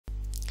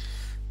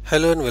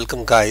Hello and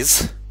welcome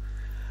guys.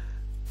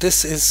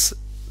 This is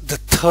the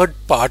third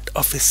part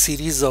of a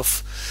series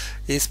of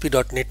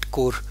ASP.NET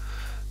Core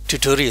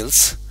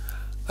tutorials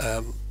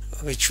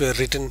which were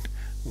written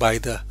by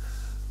a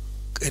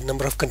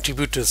number of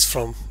contributors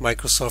from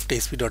Microsoft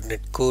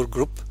ASP.NET Core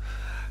group,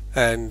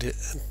 and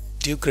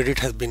due credit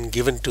has been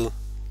given to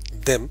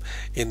them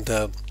in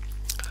the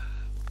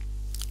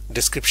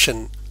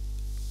description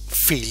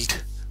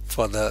field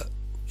for the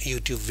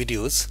YouTube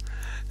videos.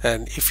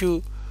 And if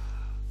you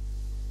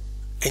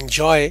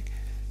enjoy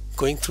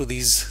going through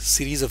these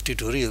series of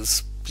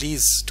tutorials,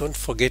 please don't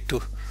forget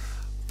to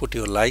put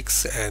your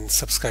likes and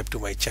subscribe to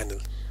my channel.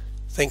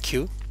 Thank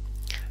you.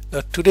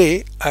 Now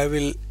today I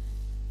will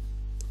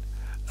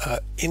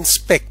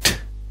inspect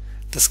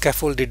the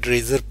scaffolded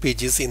razor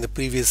pages in the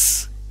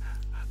previous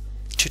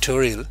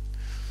tutorial.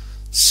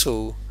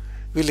 So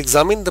we'll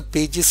examine the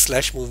pages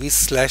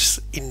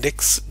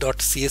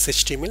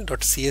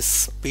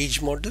 /movies/index.cshtml.cs page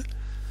model.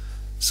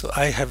 So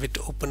I have it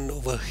open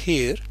over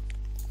here,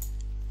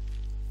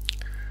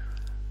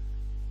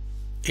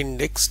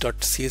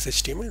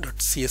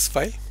 index.cshtml.cs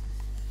file.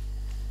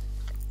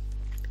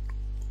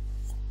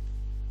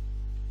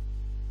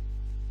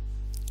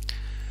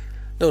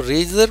 Now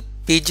razor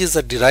pages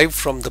are derived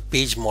from the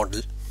page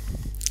model.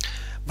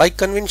 By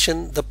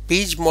convention, the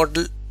page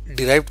model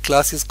derived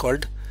class is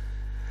called,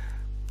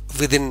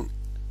 within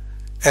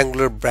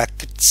angular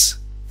brackets,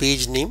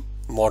 page name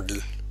model.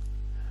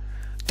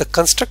 The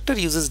constructor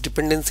uses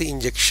dependency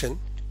injection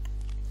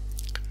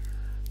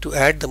to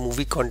add the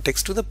movie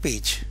context to the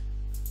page.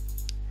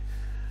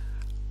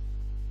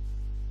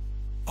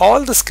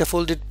 All the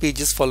scaffolded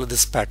pages follow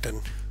this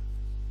pattern.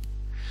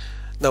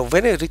 Now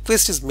when a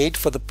request is made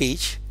for the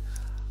page,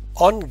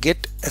 on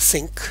get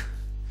async,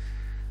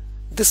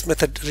 this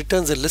method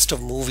returns a list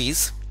of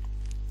movies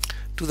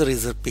to the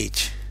razor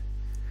page.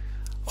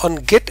 On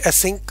get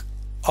async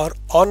or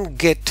on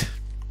get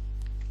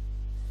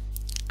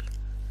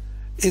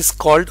is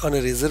called on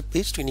a razor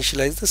page to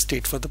initialize the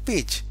state for the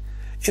page.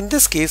 In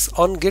this case,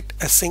 on get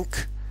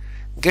async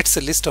gets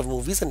a list of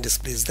movies and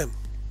displays them.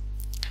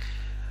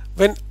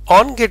 When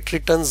onGet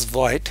returns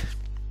void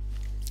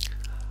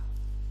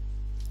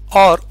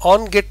or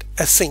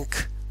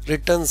onGetAsync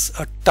returns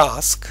a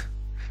task,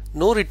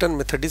 no return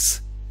method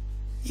is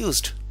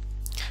used.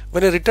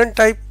 When a return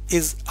type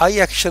is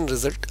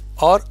iActionResult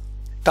or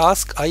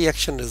task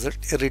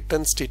iActionResult, a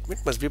return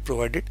statement must be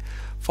provided.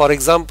 For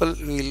example,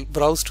 we will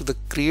browse to the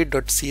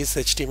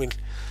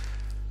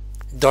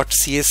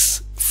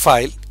create.cshtml.cs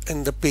file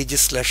in the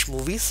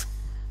pages/movies.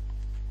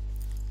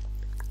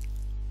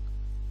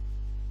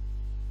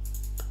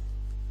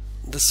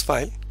 This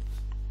file,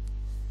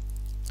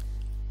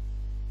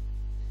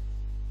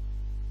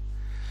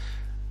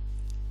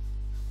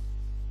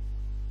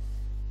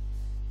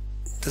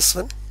 this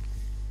one.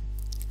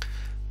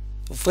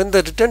 When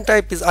the return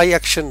type is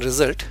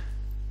iActionResult,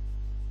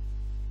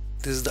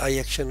 this is the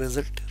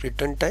iActionResult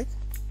return type,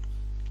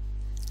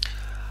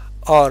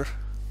 or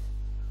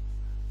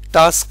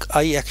task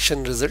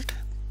iActionResult,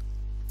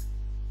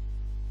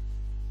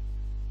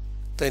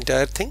 the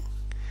entire thing.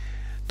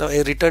 Now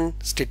a return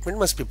statement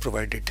must be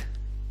provided.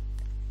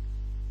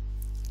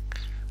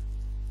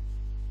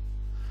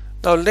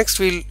 Now next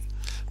we'll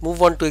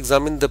move on to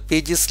examine the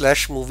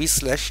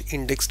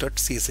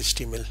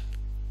pages/movies/index.cshtml.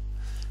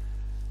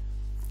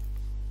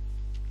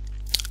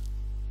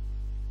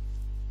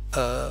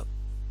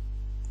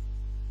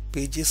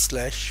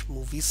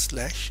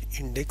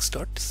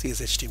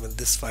 Pages/movies/index.cshtml,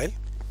 this file.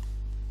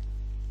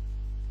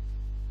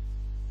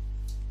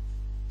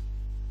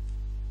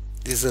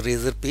 This is a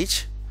razor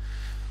page.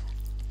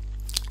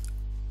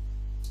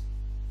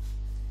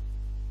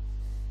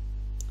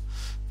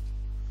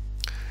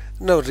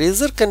 Now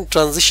razor can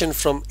transition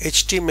from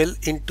HTML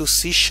into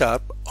C#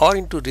 or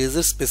into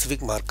razor specific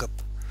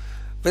markup.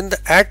 When the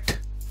 @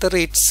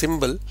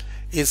 symbol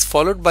is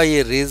followed by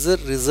a razor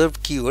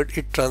reserved keyword,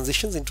 it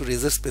transitions into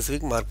razor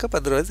specific markup,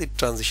 otherwise it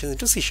transitions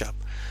into C#.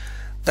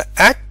 The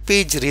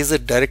 @page razor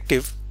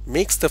directive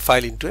makes the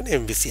file into an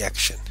MVC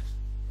action,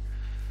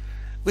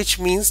 which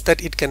means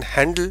that it can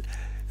handle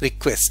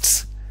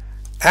requests.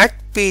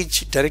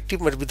 @page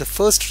directive must be the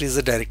first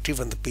razor directive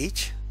on the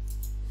page.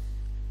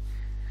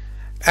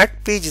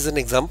 @page is an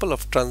example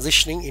of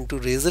transitioning into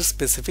razor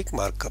specific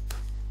markup.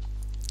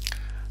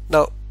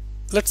 Now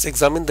let's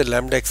examine the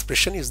lambda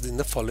expression used in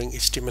the following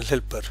HTML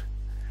helper.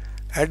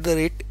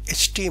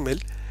 @HTML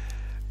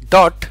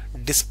dot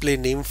display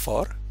name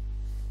for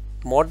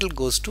model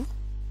goes to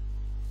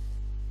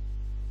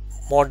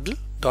model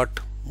dot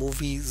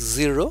movie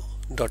 0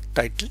 dot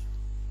title,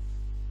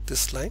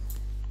 this line.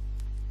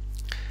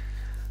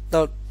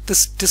 Now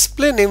this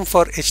display name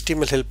for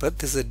HTML helper,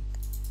 this is a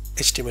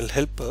HTML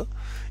helper,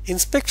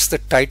 inspects the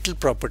title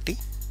property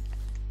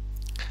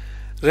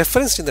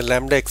referenced in the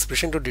lambda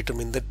expression to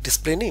determine the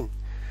display name.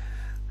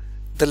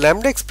 The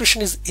lambda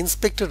expression is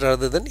inspected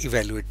rather than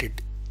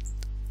evaluated.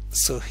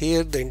 So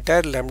here the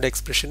entire lambda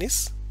expression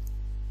is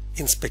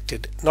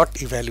inspected,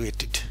 not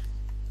evaluated.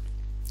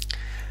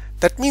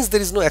 That means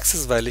there is no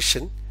access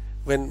violation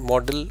when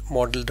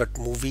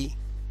model.movie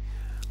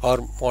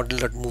or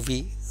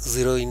model.movie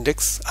 0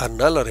 index are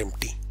null or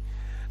empty.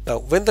 Now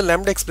when the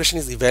lambda expression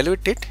is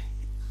evaluated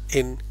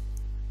in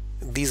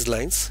these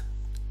lines,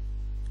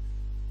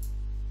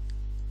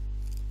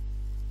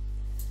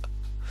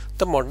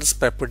 the model's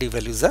property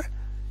values are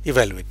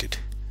evaluated.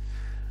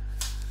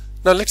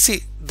 Now let's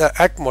see the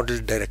 @model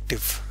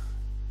directive.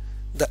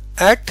 The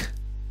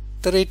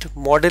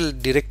 @model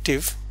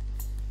directive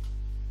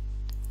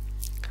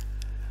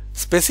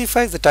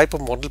specifies the type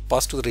of model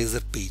passed to the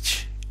Razor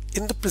page.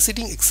 In the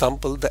preceding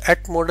example, the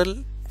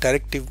 @model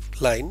directive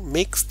line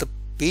makes the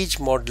page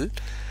model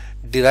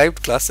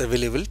derived class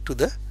available to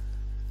the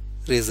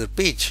Razor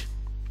page.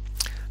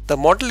 The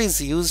model is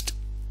used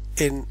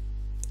in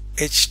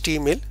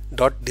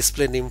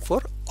HTML.displayName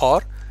for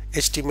or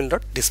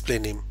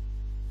HTML.displayName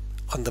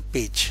on the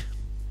page,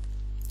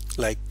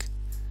 like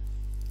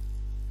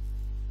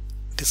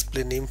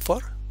display name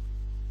for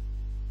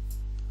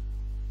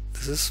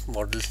this is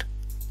model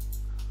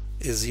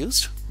is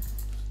used.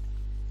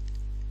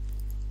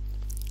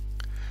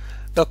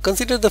 Now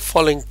consider the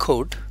following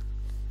code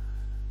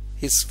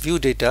is view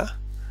data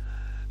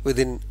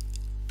within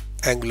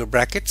angular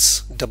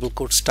brackets double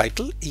quotes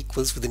title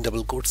equals within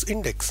double quotes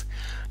index.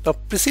 Now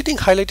preceding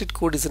highlighted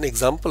code is an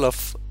example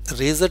of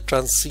Razor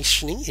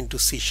transitioning into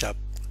C#.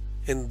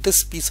 In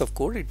this piece of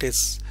code it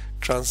is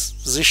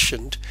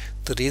transitioned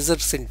the Razor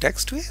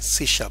syntax to a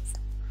C#,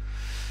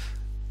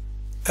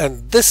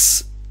 and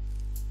this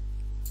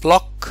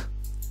block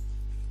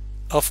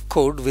of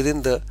code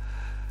within the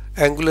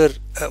angular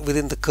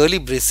within the curly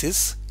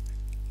braces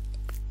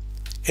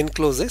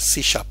enclose a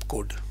C#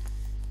 code.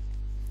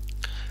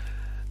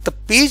 The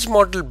page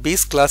model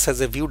base class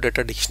has a view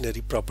data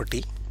dictionary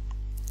property.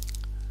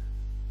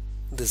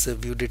 This is a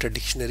view data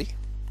dictionary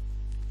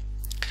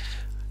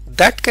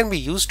that can be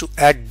used to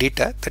add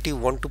data that you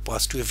want to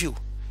pass to a view.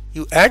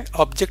 You add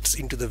objects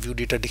into the view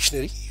data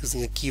dictionary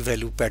using a key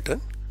value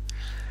pattern.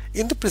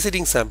 In the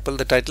preceding sample,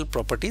 the title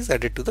property is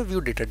added to the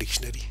view data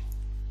dictionary.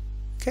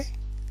 Okay,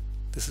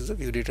 this is a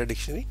view data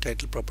dictionary,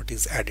 title property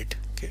is added.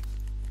 Okay,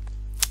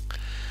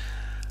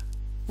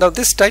 now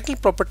this title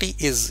property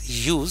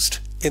is used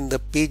in the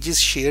pages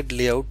shared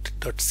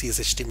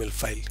layout.cshtml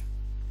file.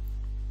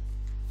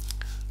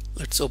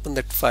 Let's open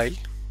that file,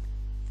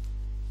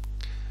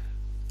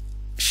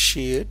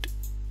 shared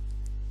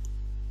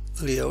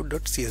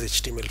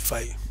layout.cshtml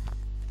file.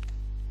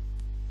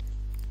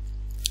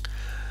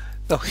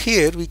 Now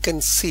here we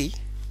can see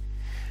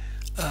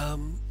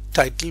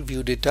title,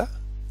 view data,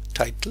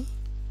 title,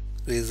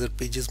 Razor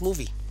pages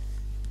movie.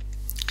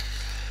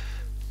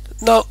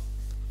 Now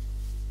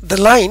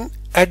the line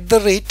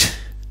 @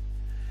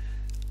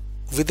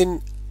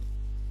 within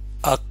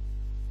a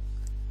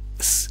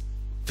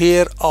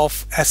pair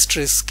of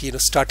asterisk,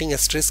 starting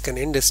asterisk and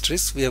end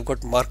asterisk, we have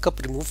got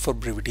markup removed for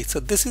brevity. So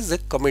this is a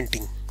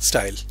commenting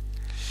style.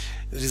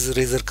 This is a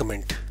Razor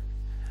comment.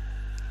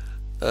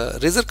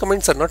 Razor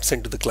comments are not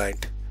sent to the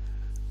client.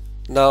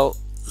 Now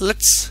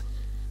let's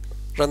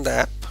run the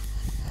app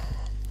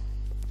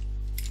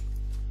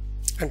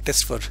and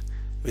test for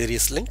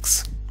various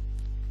links.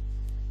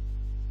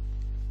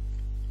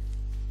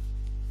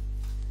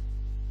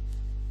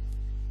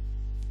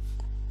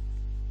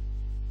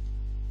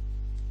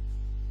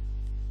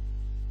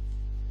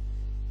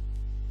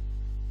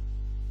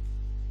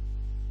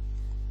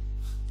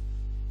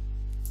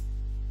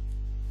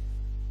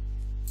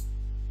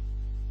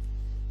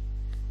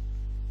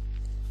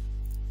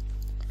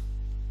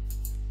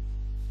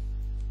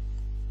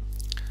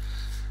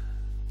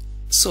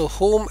 So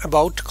home,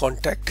 about,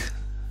 contact.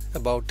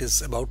 About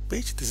is about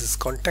page, this is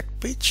contact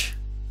page.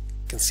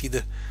 You can see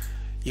the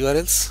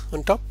URLs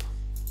on top.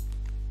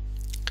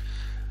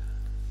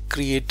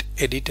 Create,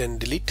 edit and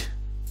delete.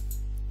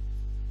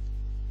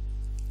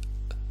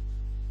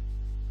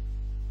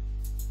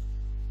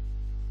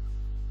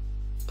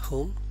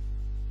 Home,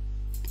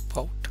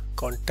 about,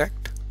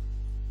 contact.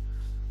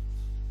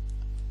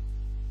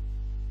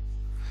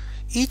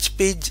 Each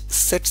page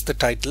sets the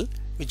title,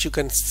 which you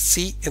can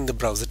see in the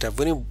browser tab.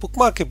 When you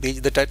bookmark a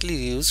page, the title is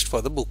used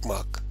for the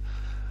bookmark.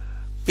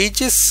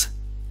 Pages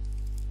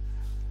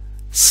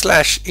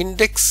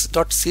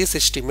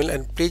 /index.cshtml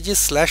and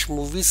pages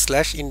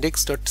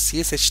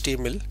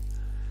 /movies/index.cshtml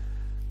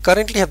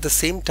currently have the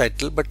same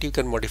title, but you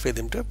can modify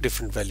them to have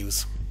different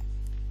values.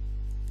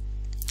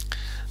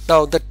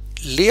 Now the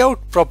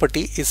layout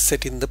property is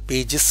set in the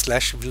pages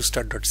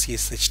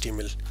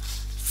 /viewstart.cshtml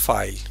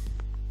file.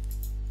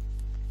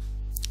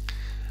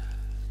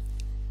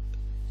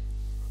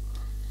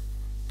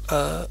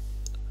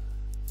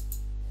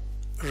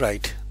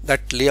 Right,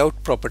 that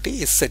layout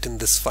property is set in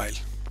this file.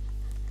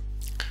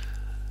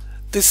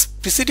 This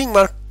preceding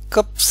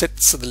markup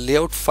sets the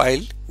layout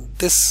file.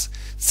 This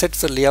sets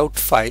the layout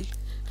file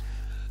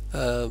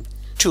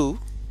to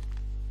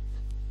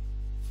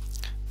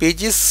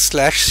pages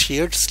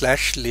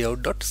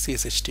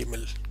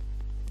 /shared/layout.cshtml.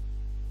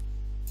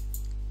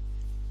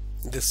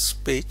 This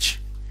page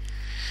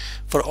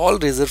for all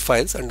Razor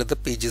files under the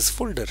pages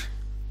folder.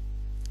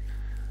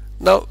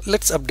 Now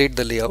let's update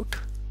the layout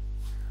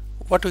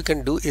what we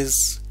can do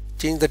is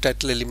change the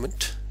title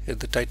element here,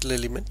 the title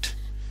element,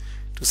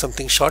 to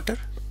something shorter,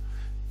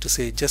 to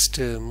say just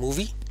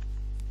movie.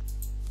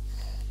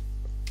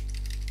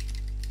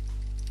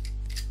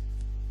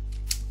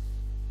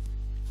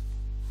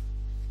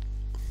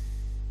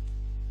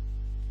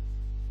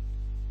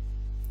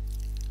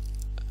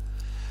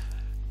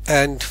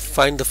 And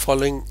find the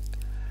following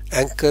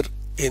anchor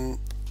in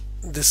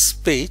this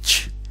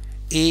page,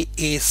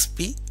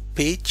 ASP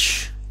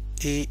page,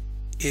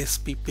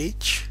 ASP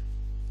page.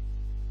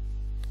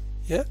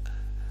 Yeah,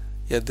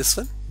 this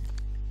one,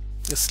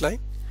 this line,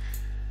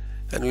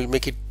 and we'll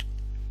make it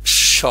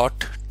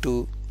short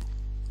to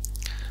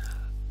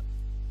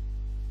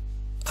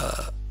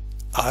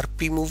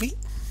RP movie.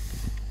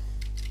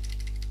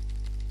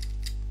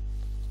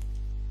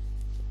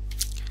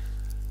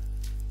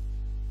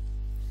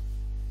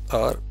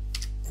 Or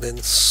then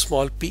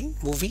small p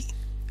movie,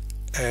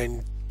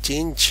 and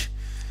change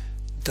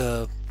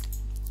the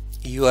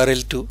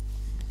URL to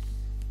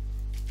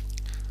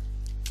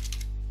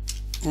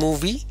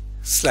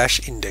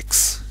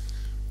movie/index,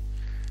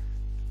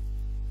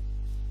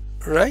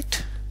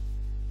 right?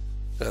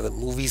 The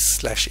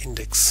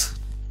movies/index,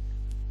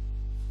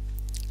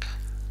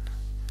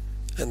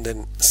 and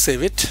then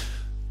save it.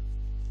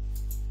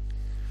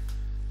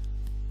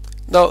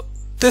 Now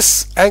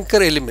this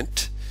anchor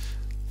element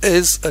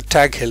is a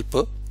tag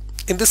helper,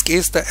 in this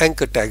case the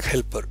anchor tag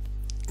helper.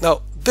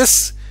 Now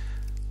this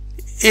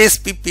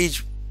ASP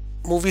page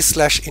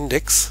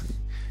movie/index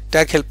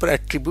tag helper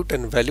attribute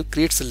and value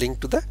creates a link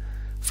to the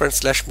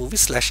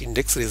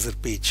front/movie/index razor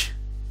page.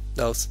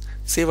 Now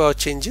save our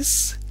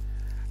changes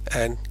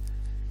and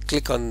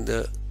click on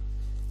the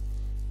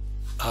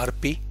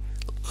RP.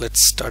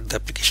 Let's start the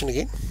application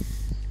again.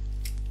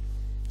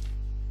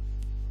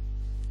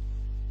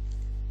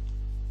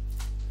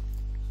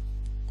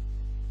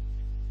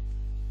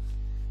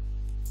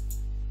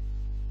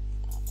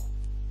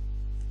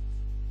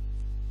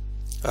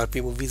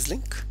 RP movies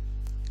link.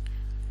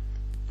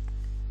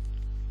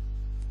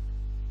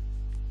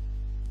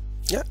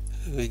 Yeah,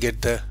 we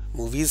get the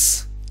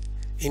movies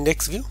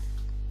index view.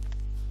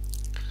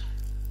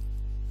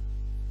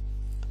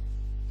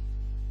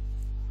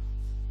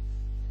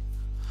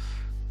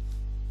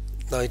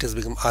 Now it has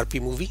become RP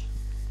movie.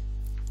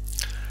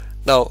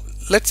 Now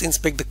let's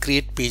inspect the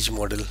create page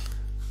model.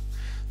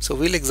 So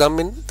we'll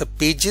examine the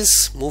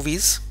pages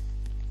movies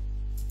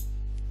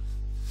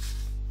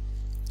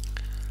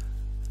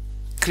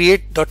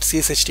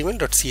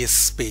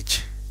create.cshtml.cs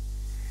page.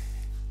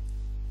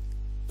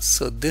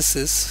 So this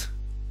is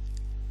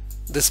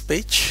this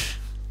page.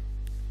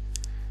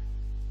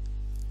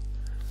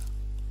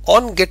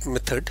 On get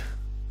method,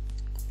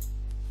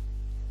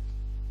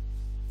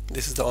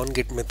 this is the on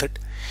get method,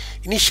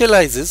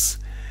 initializes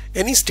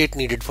any state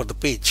needed for the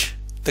page.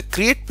 The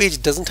create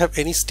page doesn't have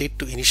any state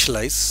to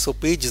initialize, so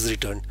page is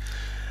returned.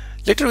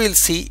 Later we'll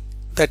see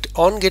that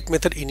on get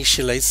method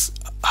initialize.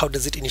 How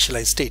does it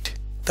initialize state?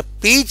 The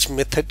page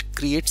method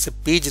creates a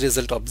page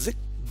result object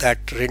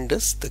that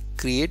renders the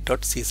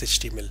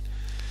create.cshtml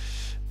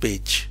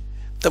page.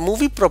 The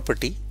movie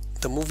property,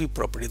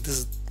 this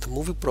is the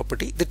movie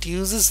property that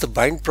uses the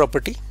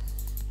BindProperty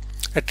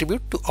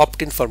attribute to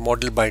opt in for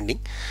model binding.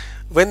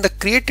 When the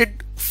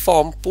created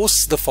form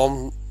posts the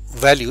form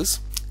values,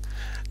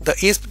 the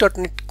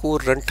ASP.NET Core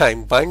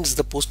runtime binds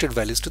the posted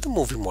values to the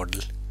movie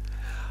model.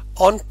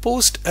 On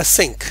post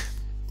async,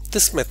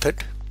 this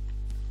method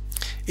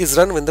is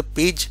run when the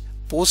page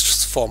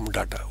posts form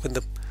data. When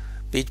the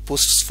page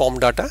posts form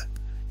data,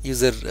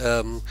 user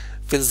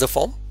fills the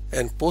form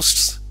and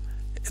posts.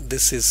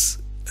 This is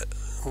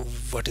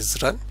what is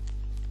run.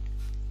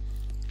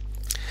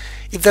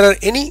 If there are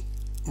any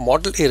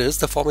model errors,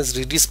 the form is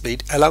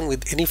redisplayed along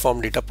with any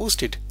form data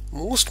posted.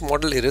 Most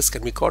model errors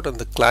can be caught on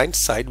the client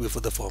side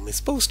before the form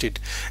is posted.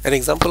 An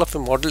example of a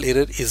model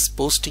error is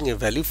posting a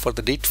value for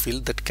the date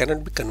field that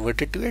cannot be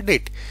converted to a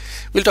date.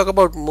 We'll talk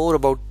about more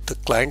about the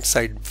client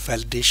side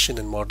validation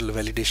and model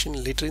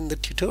validation later in the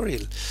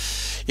tutorial.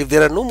 If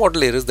there are no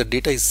model errors, the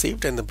data is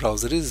saved and the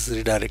browser is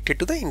redirected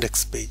to the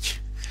index page.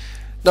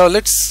 Now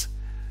let's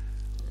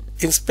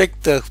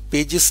inspect the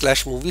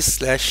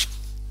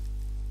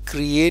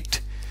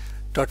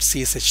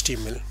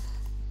pages/movies/create.cshtml.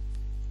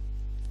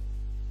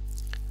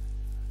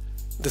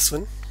 This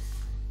one.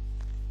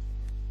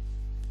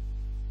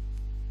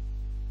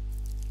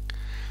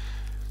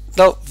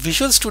 Now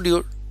Visual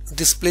Studio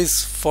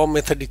displays form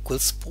method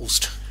equals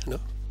post,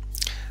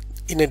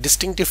 in a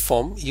distinctive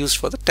form used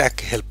for the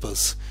tag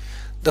helpers.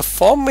 The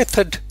form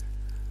method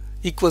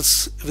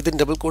equals within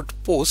double quote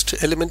post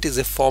element is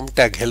a form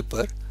tag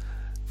helper.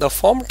 The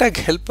form tag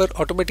helper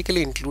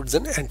automatically includes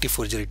an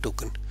anti-forgery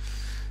token.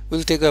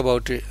 We'll talk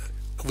about the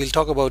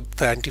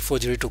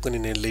anti-forgery token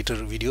in a later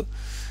video.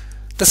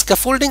 The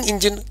scaffolding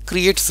engine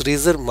creates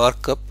razor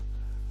markup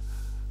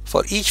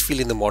for each field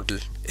in the model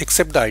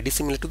except the ID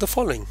similar to the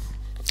following,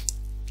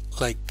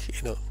 like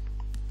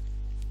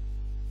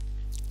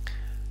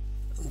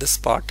this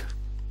part.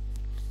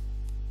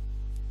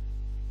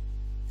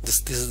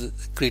 This is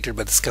created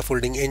by the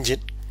scaffolding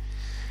engine,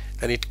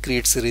 and it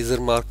creates a razor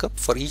markup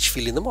for each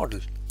field in the model,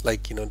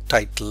 like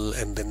title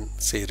and then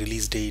say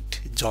release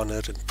date,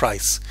 genre and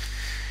price.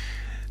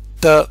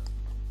 The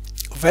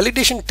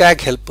validation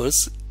tag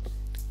helpers,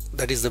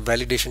 that is the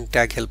validation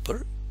tag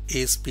helper,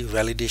 ASP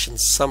validation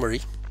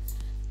summary,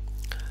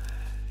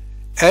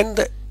 and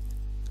the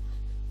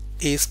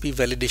ASP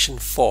validation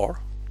for,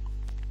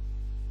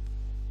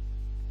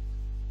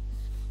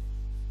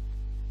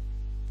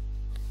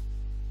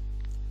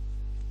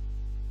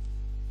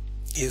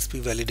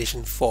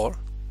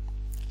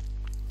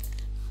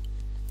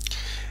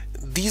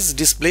 these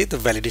display the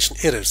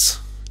validation errors.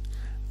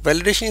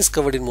 Validation is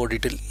covered in more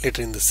detail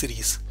later in the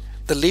series.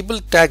 The label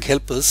tag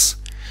helpers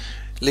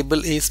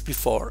label ASP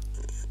for,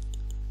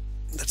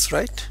 that's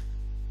right,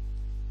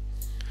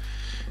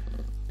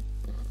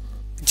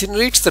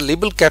 generates the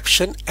label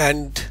caption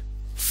and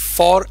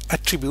for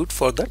attribute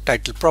for the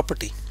title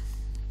property.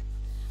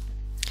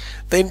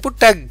 The input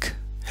tag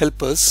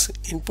helpers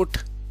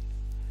input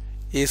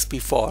ASP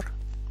for,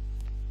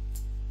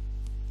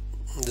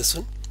 this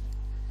one,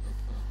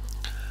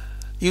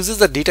 uses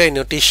the data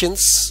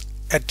annotations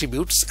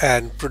attributes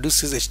and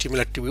produces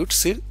HTML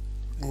attributes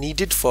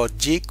needed for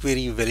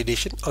jQuery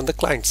validation on the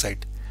client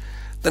side.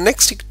 The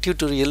next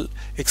tutorial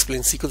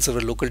explains SQL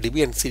Server local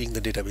DB and seeding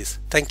the database.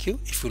 Thank you.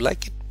 If you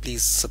like it,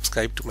 please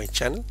subscribe to my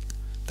channel.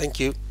 Thank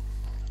you.